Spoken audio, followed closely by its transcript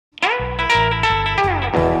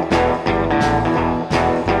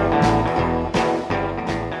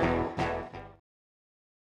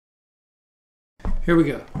Here we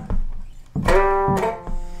go.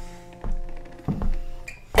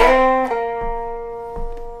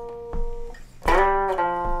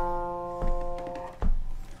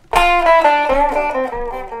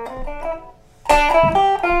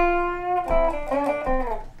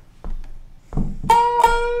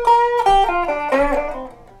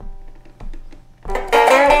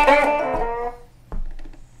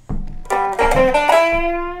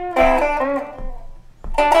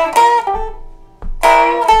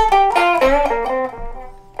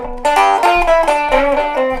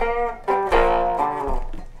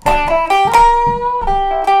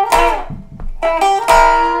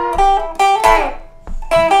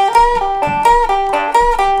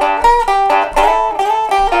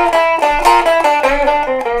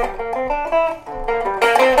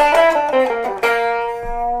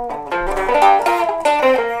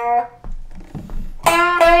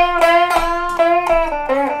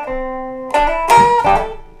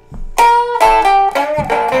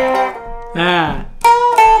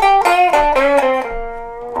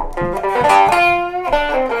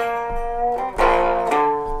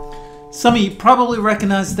 Some of you probably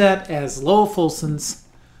recognize that as Lowell Fulson's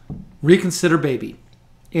Reconsider Baby.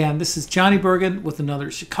 And this is Johnny Bergen with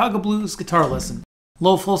another Chicago Blues guitar lesson.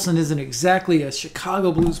 Lowell Fulson isn't exactly a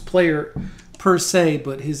Chicago Blues player per se,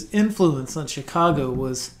 but his influence on Chicago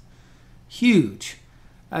was huge.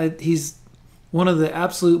 He's one of the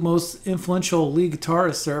absolute most influential lead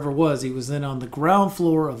guitarists there ever was. He was then on the ground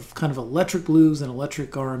floor of kind of electric blues and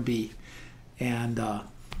electric R&B. And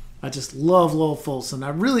I just love Lowell Fulson. I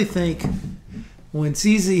really think when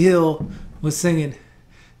CeCe Hill was singing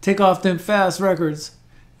 "Take Off Them Fast Records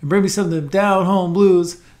and Bring Me Some of Them Down Home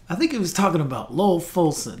Blues," I think he was talking about Lowell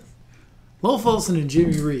Fulson. Lowell Fulson and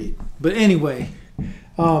Jimmy Reed. But anyway,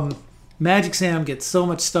 Magic Sam gets so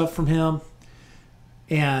much stuff from him.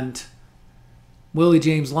 And Willie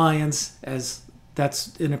James Lyons, as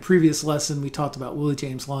that's in a previous lesson, we talked about Willie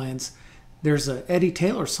James Lyons. There's a Eddie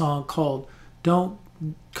Taylor song called "Don't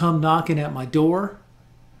Come Knocking at My Door,"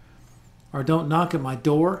 or "Don't Knock at My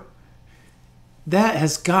Door." That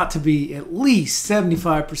has got to be at least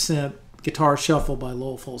 75% guitar shuffle by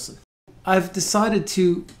Lowell Fulson. I've decided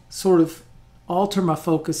to sort of alter my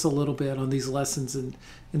focus a little bit on these lessons, and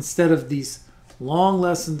instead of these long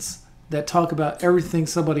lessons that talk about everything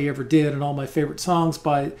somebody ever did and all my favorite songs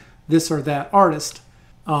by this or that artist,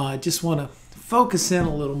 I just want to focus in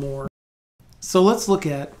a little more. So let's look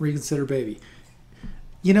at Reconsider Baby.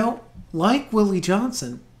 You know, like Willie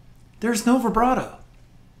Johnson, there's no vibrato.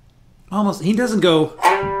 Almost, he doesn't go.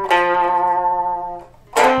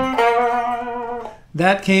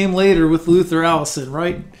 That came later with Luther Allison,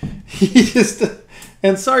 right? He just,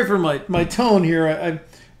 and sorry for my tone here.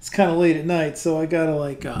 It's kind of late at night, so I gotta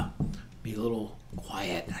like be a little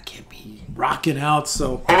quiet. I can't be rocking out,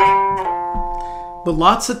 so. But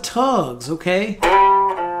lots of tugs, okay?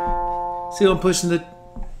 See how I'm pushing the.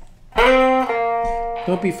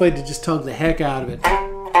 Don't be afraid to just tug the heck out of it.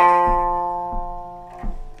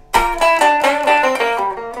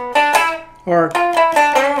 Or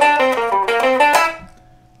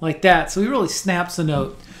like that. So he really snaps a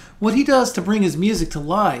note. What he does to bring his music to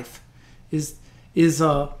life is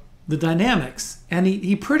the dynamics. And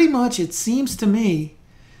he pretty much, it seems to me,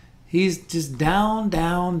 he's just down,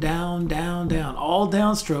 down, down, down, down. All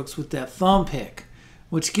downstrokes with that thumb pick,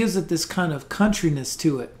 which gives it this kind of countryness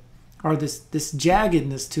to it, or this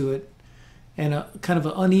jaggedness to it, and a kind of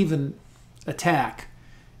an uneven attack.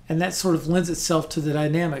 And that sort of lends itself to the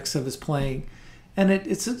dynamics of his playing. And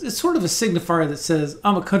it's sort of a signifier that says,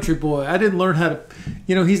 I'm a country boy. I didn't learn how to,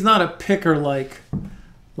 he's not a picker like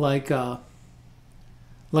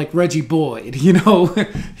Reggie Boyd,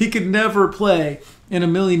 He could never play in a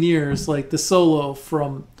million years like the solo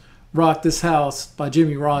from Rock This House by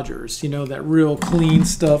Jimmy Rogers, that real clean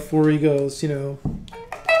stuff where he goes, he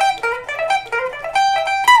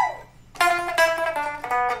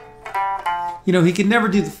could never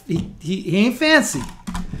do he ain't fancy,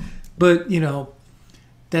 but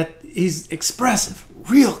that he's expressive,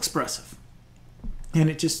 real expressive, and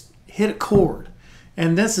it just hit a chord.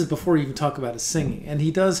 And this is before you even talk about his singing, and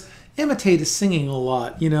he does imitate his singing a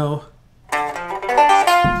lot,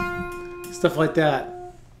 stuff like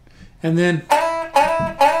that. And then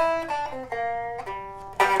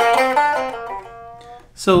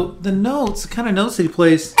so the notes, the kind of notes that he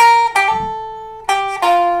plays,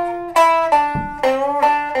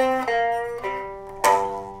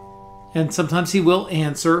 and sometimes he will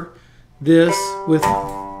answer this with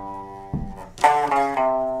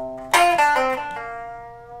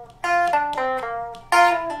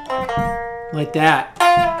like that.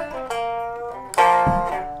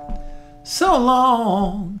 so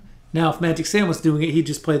long. Now, if Magic Sam was doing it, he'd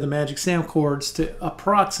just play the Magic Sam chords to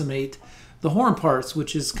approximate the horn parts,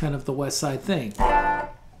 which is kind of the West Side thing.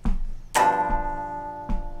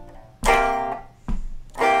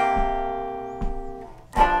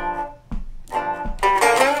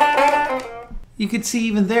 You could see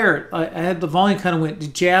even there, I had the volume kind of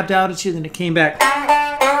went jabbed out at you, then it came back.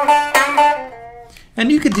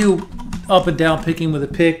 And you could do up and down picking with a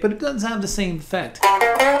pick, but it doesn't have the same effect.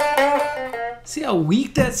 See how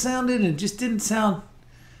weak that sounded? It just didn't sound,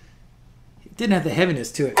 it didn't have the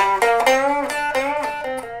heaviness to it.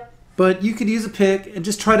 But you could use a pick and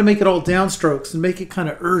just try to make it all downstrokes and make it kind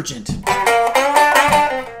of urgent.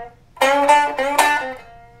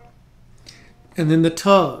 And then the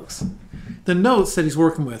tugs. The notes that he's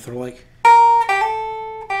working with are like...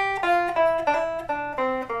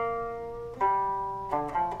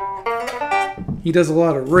 He does a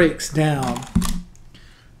lot of rakes down.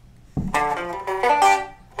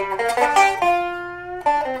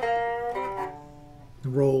 The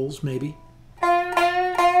rolls, maybe.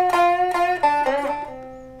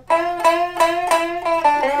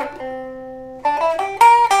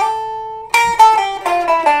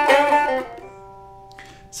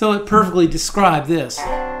 So it perfectly described this.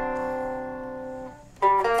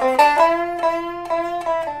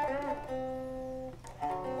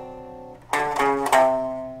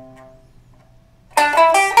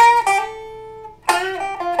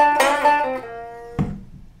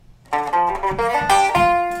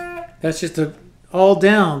 That's just all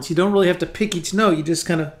downs. You don't really have to pick each note. You just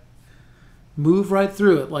kind of move right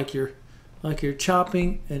through it like you're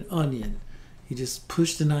chopping an onion. You just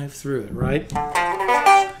push the knife through it, right?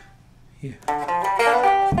 Yeah.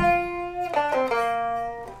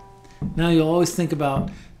 Now you'll always think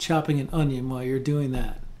about chopping an onion while you're doing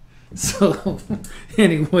that. So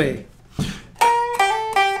anyway.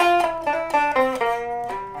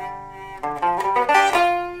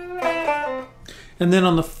 And then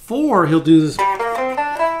on the 4, he'll do this.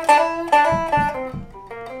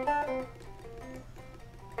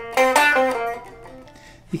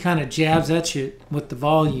 He kind of jabs at you with the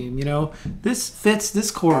volume, you know. This fits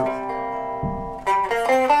this chord.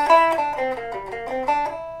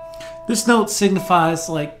 This note signifies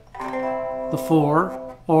like the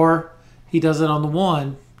 4, or he does it on the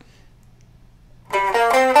 1.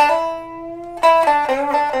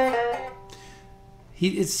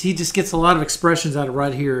 He just gets a lot of expressions out of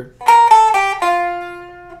right here.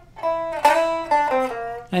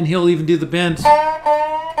 And he'll even do the bend.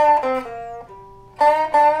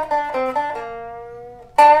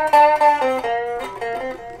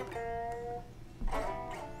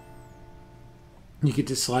 You could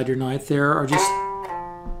just slide your knife there, or just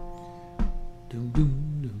doom,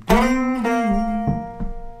 doom, doom, doom, doom.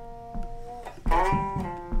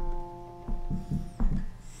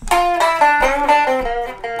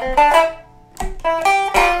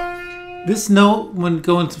 This note, when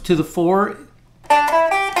going to the 4,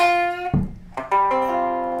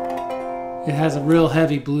 it has a real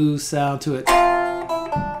heavy blues sound to it.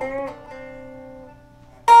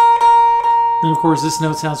 And of course, this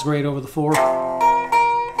note sounds great over the 4.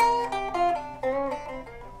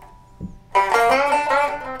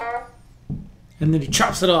 And then he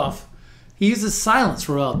chops it off. He uses silence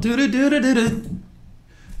for well. Do do do do do do.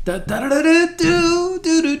 Da da da da do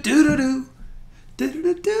do do do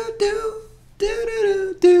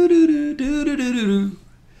do.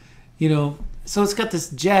 You know, so it's got this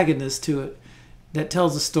jaggedness to it that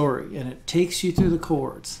tells a story, and it takes you through the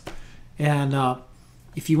chords. And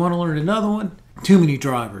if you want to learn another one, Too Many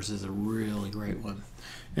Drivers is a really great one,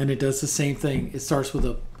 and it does the same thing. It starts with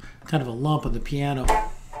a kind of a lump on the piano.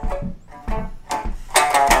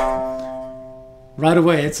 Right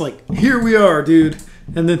away, it's like, here we are, dude,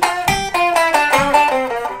 and then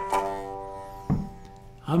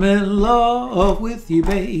I'm in love with you,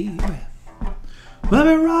 baby. Let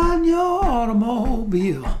me ride your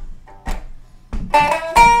automobile.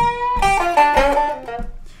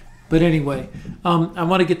 But anyway, I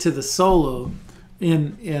want to get to the solo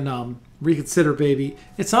in Reconsider Baby.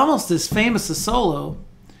 It's almost as famous a solo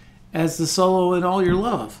as the solo in All Your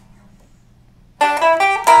Love.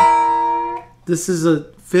 This is a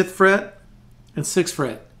 5th fret and 6th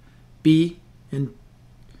fret, B and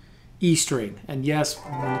E string, and yes,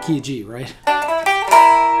 in the key of G, right?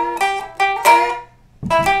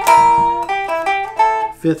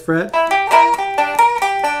 5th fret.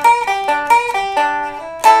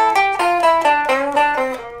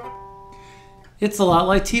 It's a lot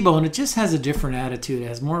like T-Bone. It just has a different attitude. It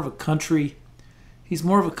has more of a country. He's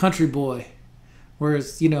more of a country boy,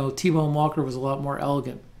 whereas, you know, T-Bone Walker was a lot more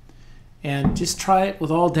elegant. And just try it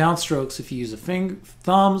with all downstrokes. If you use if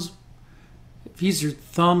you use your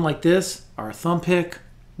thumb like this, or a thumb pick,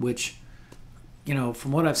 which, you know,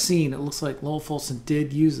 from what I've seen, it looks like Lowell Fulson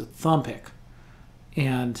did use a thumb pick.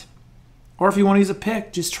 Or if you want to use a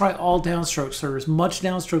pick, just try all downstrokes, or as much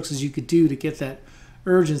downstrokes as you could do to get that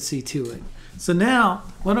urgency to it. So now,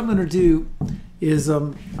 what I'm going to do is,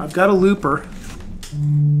 I've got a looper.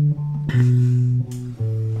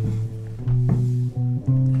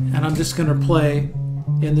 And I'm just going to play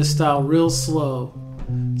in this style real slow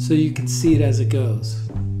so you can see it as it goes.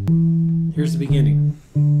 Here's the beginning.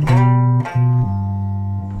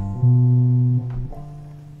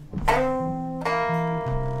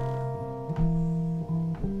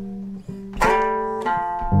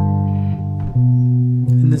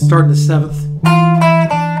 And then start in the 7th.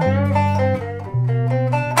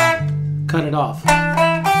 Cut it off.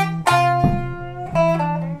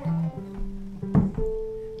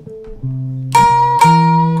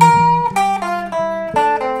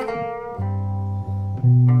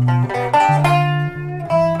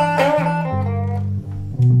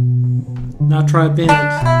 Now try bend.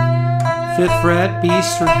 5th fret, B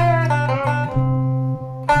string.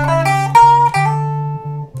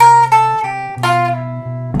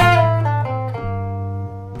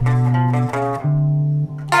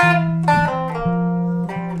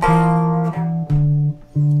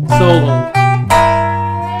 Solo.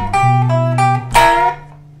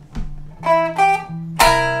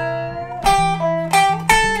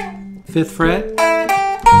 5th fret.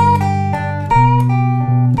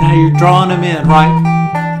 Now you're drawing them in, right?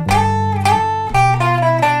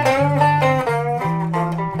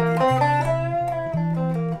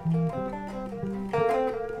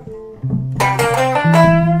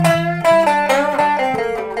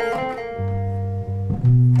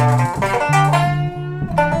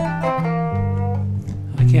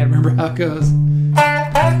 I can't remember how it goes.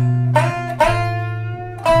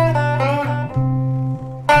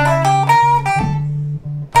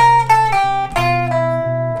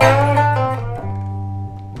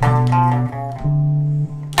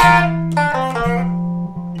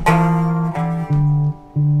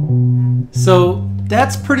 So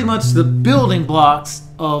that's pretty much the building blocks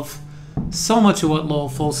of so much of what Lowell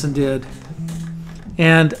Fulson did.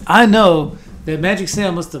 And I know that Magic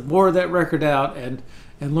Sam must have wore that record out and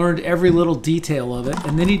learned every little detail of it.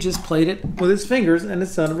 And then he just played it with his fingers and it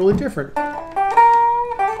sounded really different.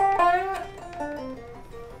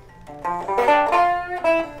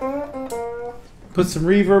 Put some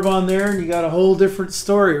reverb on there and you got a whole different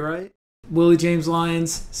story, right? Willie James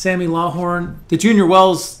Lyons, Sammy Lawhorn, the Junior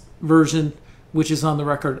Wells version, which is on the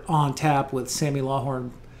record On Tap with Sammy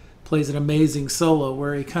Lawhorn, plays an amazing solo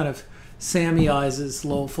where he kind of Sammyizes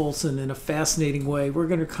Lowell Fulson in a fascinating way. We're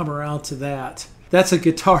going to come around to that. That's a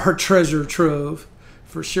guitar treasure trove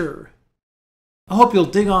for sure. I hope you'll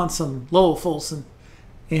dig on some Lowell Fulson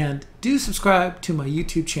and do subscribe to my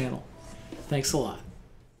YouTube channel. Thanks a lot.